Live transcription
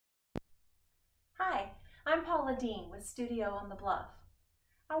Hi, I'm Paula Dean with Studio on the Bluff.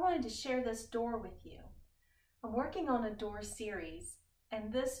 I wanted to share this door with you. I'm working on a door series,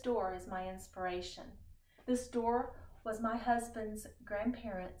 and this door is my inspiration. This door was my husband's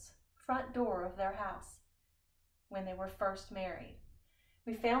grandparents' front door of their house when they were first married.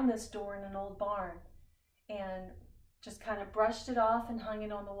 We found this door in an old barn and just kind of brushed it off and hung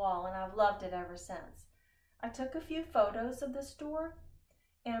it on the wall, and I've loved it ever since. I took a few photos of this door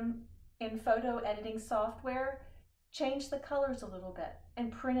and in photo editing software, changed the colors a little bit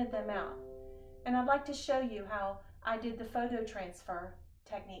and printed them out. And I'd like to show you how I did the photo transfer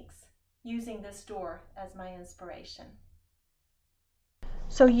techniques using this door as my inspiration.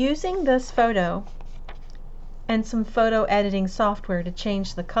 So using this photo and some photo editing software to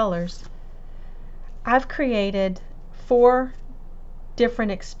change the colors, I've created 4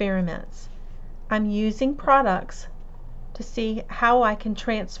 different experiments. I'm using products to see how I can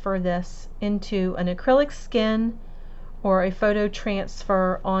transfer this into an acrylic skin or a photo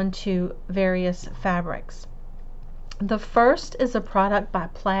transfer onto various fabrics. The first is a product by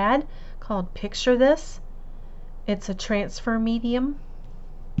Plaid called Picture This. It's a transfer medium.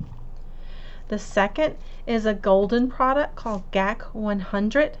 The second is a golden product called GAC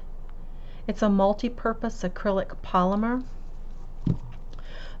 100. It's a multi-purpose acrylic polymer.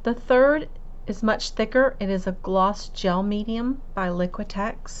 The third is much thicker. It is a gloss gel medium by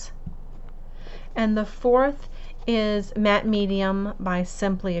Liquitex. And the fourth is matte medium by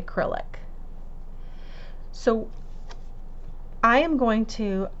Simply Acrylic. So I am going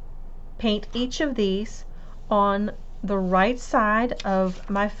to paint each of these on the right side of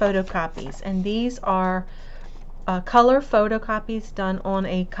my photocopies, and these are color photocopies done on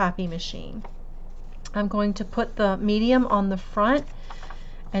a copy machine. I'm going to put the medium on the front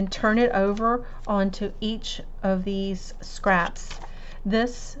and turn it over onto each of these scraps.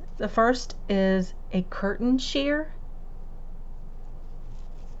 The first is a curtain sheer.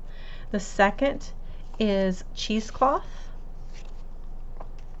 The second is cheesecloth.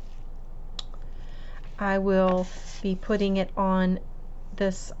 I will be putting it on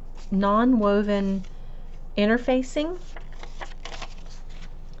this non-woven interfacing.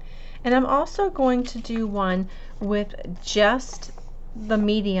 And I'm also going to do one with just the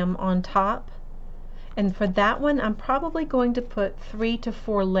medium on top, and for that one I'm probably going to put 3 to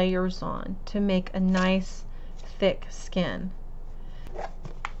 4 layers on to make a nice thick skin.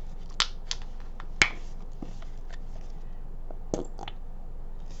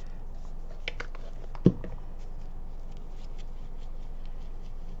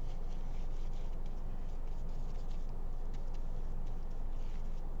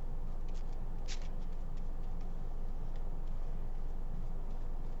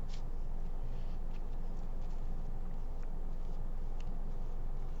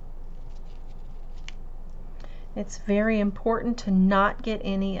 It's very important to not get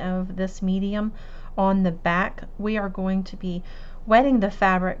any of this medium on the back. We are going to be wetting the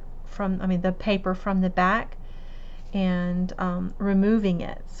fabric the paper from the back and removing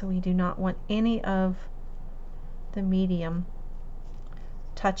it. So we do not want any of the medium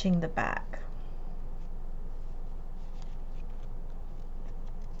touching the back.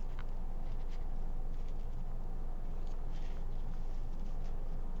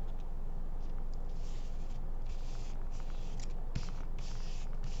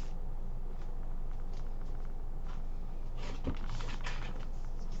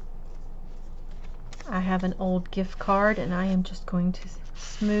 I have an old gift card and I am just going to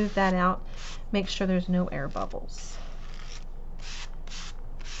smooth that out, make sure there's no air bubbles.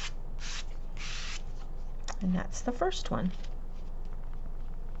 And that's the first one.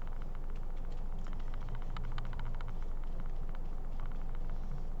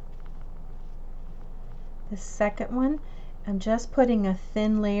 The second one, I'm just putting a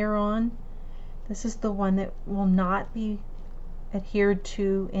thin layer on. This is the one that will not be adhered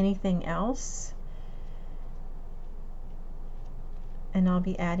to anything else. And I'll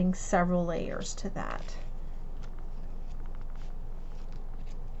be adding several layers to that.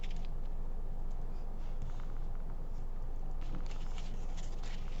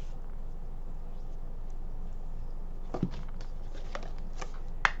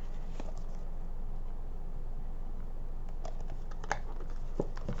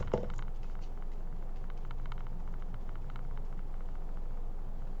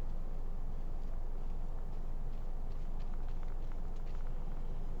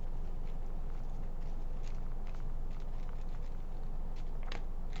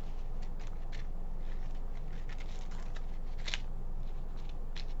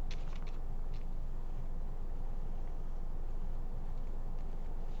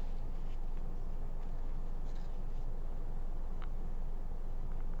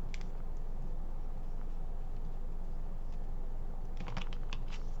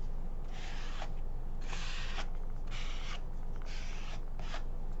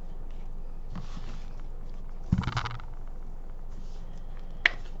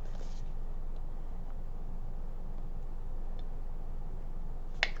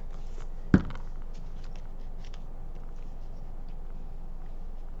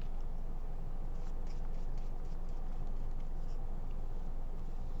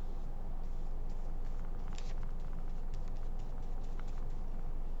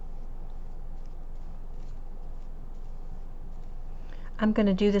 I'm going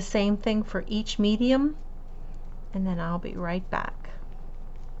to do the same thing for each medium, and then I'll be right back.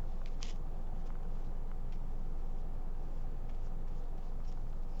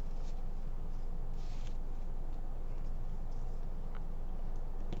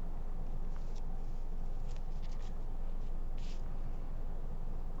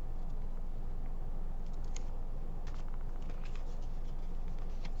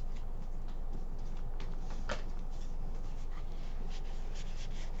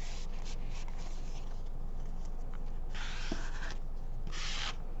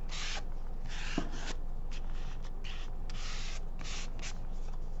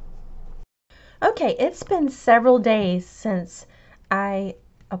 Okay, it's been several days since I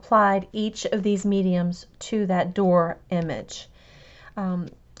applied each of these mediums to that door image.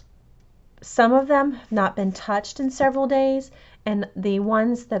 Some of them have not been touched in several days, and the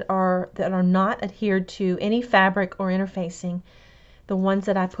ones that are not adhered to any fabric or interfacing, the ones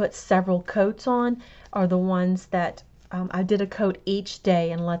that I put several coats on, are the ones that I did a coat each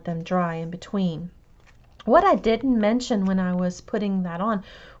day and let them dry in between. What I didn't mention when I was putting that on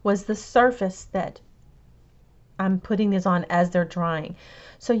was the surface that I'm putting these on as they're drying.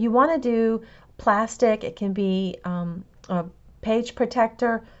 So you want to do plastic. It can be a page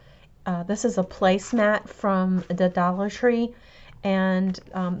protector. This is a placemat from the Dollar Tree, and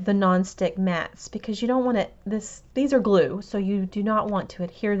the non-stick mats, because you don't want it, these are glue, so you do not want to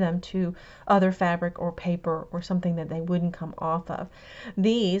adhere them to other fabric or paper or something that they wouldn't come off of.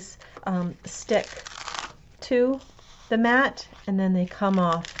 These stick to the mat and then they come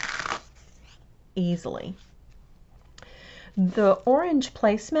off easily. The orange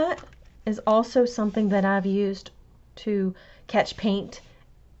placemat is also something that I've used to catch paint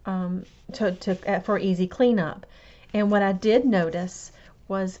for easy cleanup. And what I did notice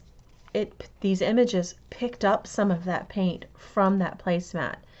was these images picked up some of that paint from that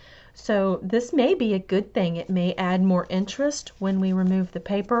placemat. So this may be a good thing. It may add more interest when we remove the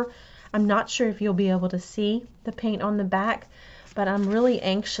paper. I'm not sure if you'll be able to see the paint on the back, but I'm really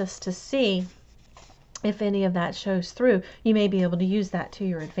anxious to see if any of that shows through. You may be able to use that to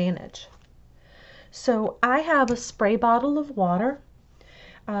your advantage. So I have a spray bottle of water.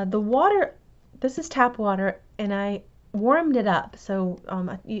 The water, this is tap water, and I warmed it up. So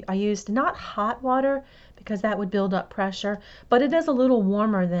I used not hot water because that would build up pressure, but it is a little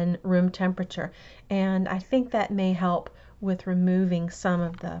warmer than room temperature, and I think that may help with removing some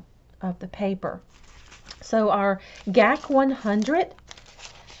of the paper. So our GAC 100,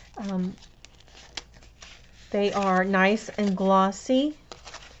 they are nice and glossy.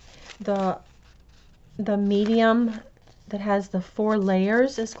 The medium that has the 4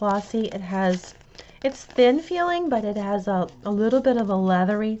 layers is glossy. It's thin feeling, but it has a little bit of a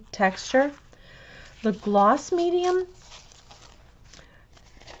leathery texture. The gloss medium,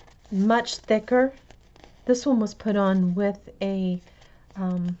 much thicker. This one was put on with a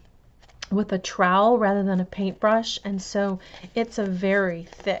trowel rather than a paintbrush, and so it's a very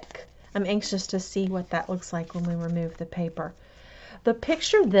thick. I'm anxious to see what that looks like when we remove the paper. The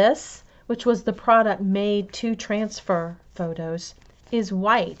Picture This, which was the product made to transfer photos, is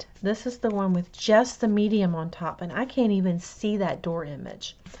white. This is the one with just the medium on top, and I can't even see that door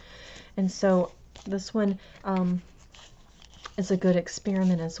image. And so this one is a good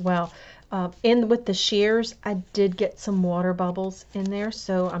experiment as well. With the shears, I did get some water bubbles in there,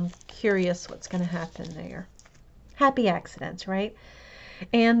 so I'm curious what's going to happen there. Happy accidents, right?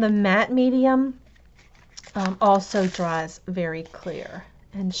 And the matte medium also dries very clear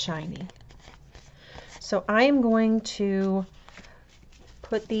and shiny. So I am going to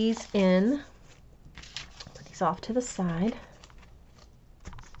put these off to the side.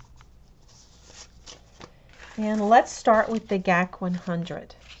 And let's start with the GAC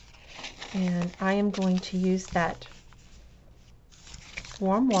 100. And I am going to use that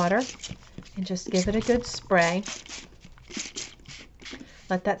warm water and just give it a good spray.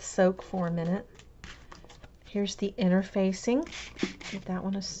 Let that soak for a minute. Here's the interfacing. Give that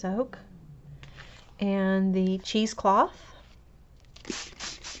one a soak. And the cheesecloth.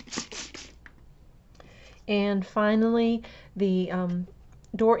 And finally, the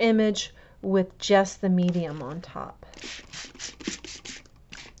door image with just the medium on top.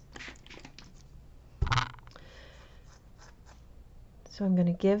 So I'm going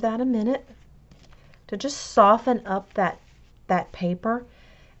to give that a minute to just soften up that paper.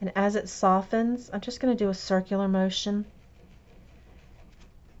 And as it softens, I'm just going to do a circular motion,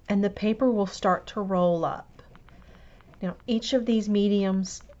 and the paper will start to roll up. Now, each of these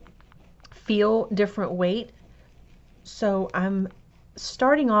mediums feel different weight, so I'm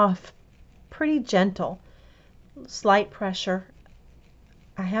starting off pretty gentle, slight pressure,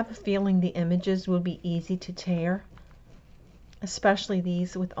 I have a feeling the images will be easy to tear, especially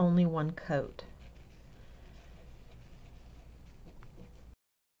these with only one coat.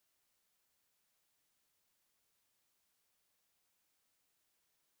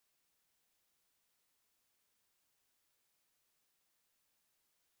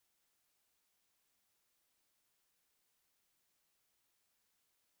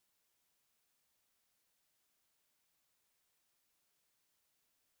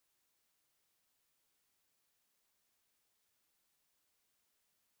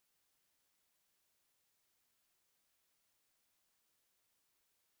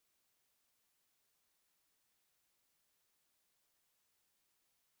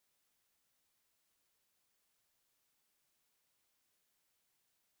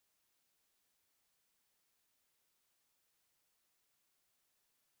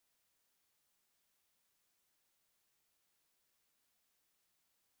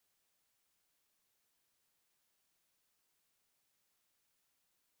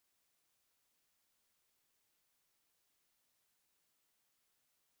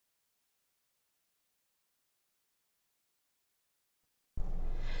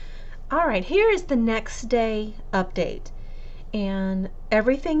 All right, here is the next day update, and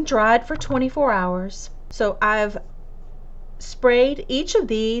everything dried for 24 hours. So I've sprayed each of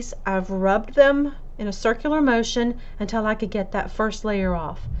these, I've rubbed them in a circular motion until I could get that first layer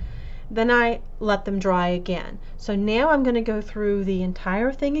off. Then I let them dry again. So now I'm going to go through the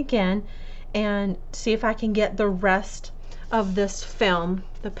entire thing again and see if I can get the rest of this film,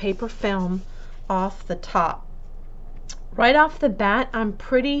 the paper film, off the top. Right off the bat, I'm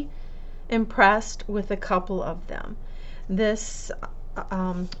pretty impressed with a couple of them. This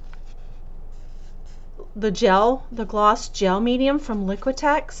the gloss gel medium from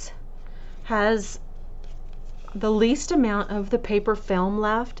Liquitex has the least amount of the paper film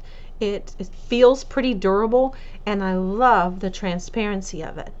left. It feels pretty durable, and I love the transparency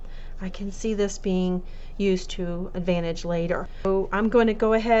of it. I can see this being used to advantage later. So I'm going to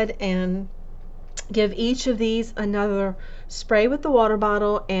go ahead and give each of these another spray with the water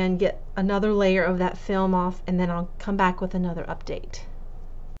bottle and get another layer of that film off, and then I'll come back with another update.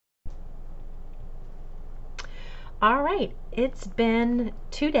 All right, it's been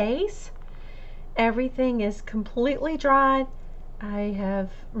 2 days. Everything is completely dried. I have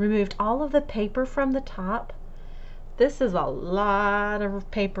removed all of the paper from the top. This is a lot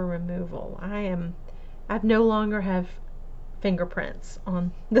of paper removal. I no longer have fingerprints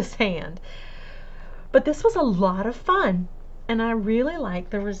on this hand. But this was a lot of fun, and I really like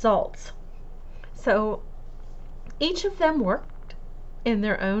the results. So each of them worked in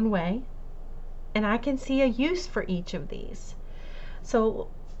their own way, and I can see a use for each of these. So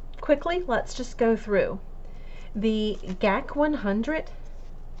quickly, let's just go through. The GAC 100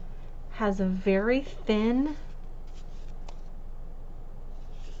 has a very thin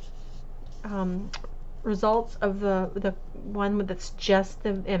results of the one that's just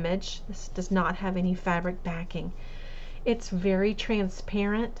the image. This does not have any fabric backing. It's very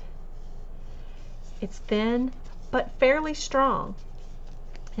transparent. It's thin but fairly strong,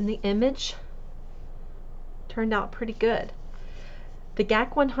 and the image turned out pretty good. The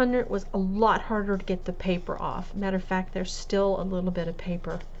GAC 100 was a lot harder to get the paper off. Matter of fact, there's still a little bit of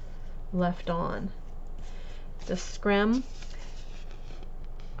paper left on. The scrim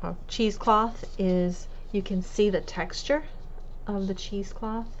cheesecloth is, you can see the texture of the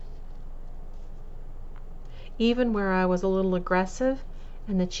cheesecloth. Even where I was a little aggressive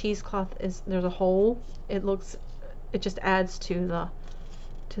and the cheesecloth is, there's a hole, it just adds to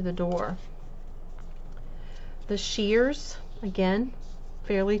the door. The shears, again,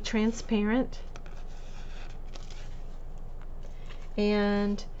 fairly transparent.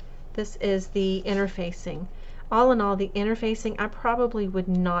 And this is the interfacing. All in all, the interfacing, I probably would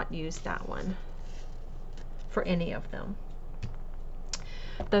not use that one for any of them.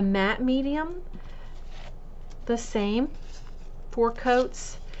 The matte medium, the same, 4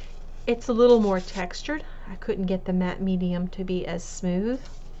 coats. It's a little more textured. I couldn't get the matte medium to be as smooth.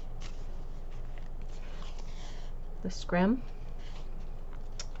 The scrim,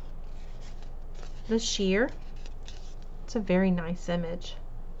 the sheer. It's a very nice image.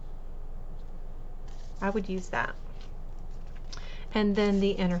 I would use that. And then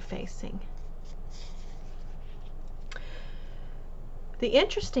the interfacing. The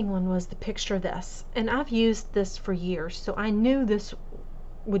interesting one was the picture of this, and I've used this for years, so I knew this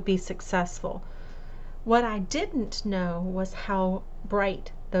would be successful. What I didn't know was how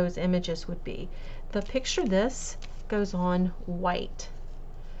bright those images would be. The picture this goes on white,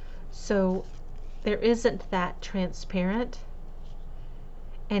 so there isn't that transparent.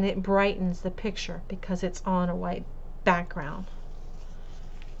 and it brightens the picture because it's on a white background.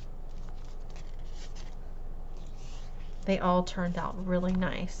 They all turned out really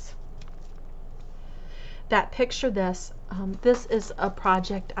nice. That picture, this is a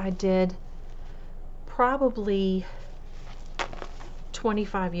project I did probably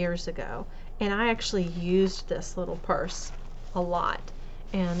 25 years ago, and I actually used this little purse a lot,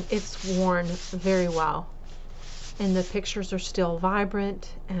 and it's worn very well, and the pictures are still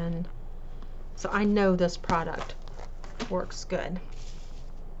vibrant, and so I know this product works good.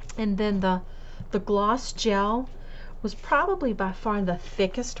 And then the gloss gel was probably by far the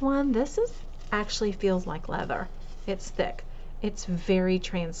thickest one. This is actually feels like leather. It's thick. It's very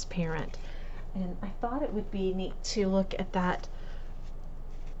transparent. And I thought it would be neat to look at that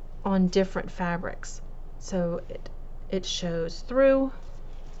on different fabrics. So it shows through.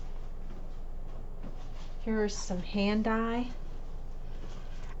 Here's some hand dye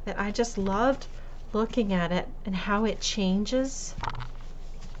that I just loved looking at it and how it changes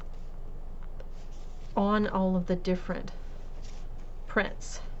on all of the different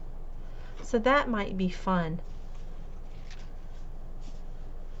prints. So that might be fun.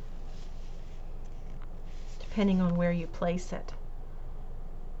 Depending on where you place it.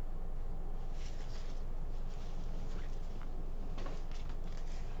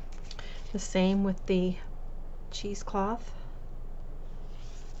 The same with the cheesecloth.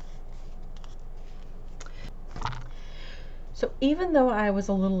 So even though I was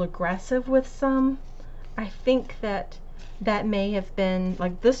a little aggressive with some, I think that may have been,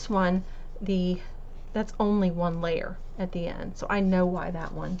 like this one, that's only one layer at the end. So I know why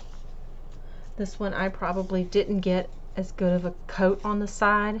that one. This one I probably didn't get as good of a coat on the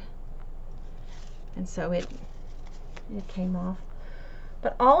side, and so it came off.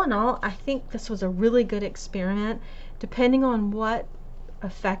 But all in all, I think this was a really good experiment. Depending on what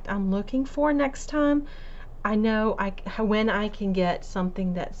effect I'm looking for next time, I know when I can get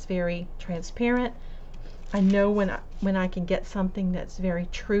something that's very transparent. I know when I can get something that's very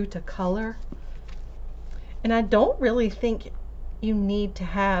true to color. And I don't really think you need to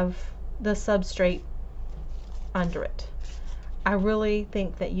have the substrate under it. I really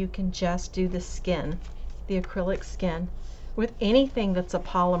think that you can just do the skin, the acrylic skin, with anything that's a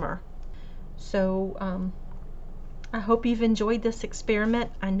polymer. So I hope you've enjoyed this experiment.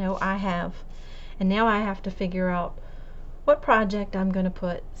 I know I have. And now I have to figure out what project I'm going to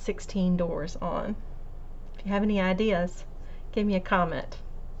put 16 doors on. If you have any ideas, give me a comment.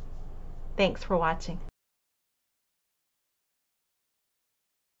 Thanks for watching.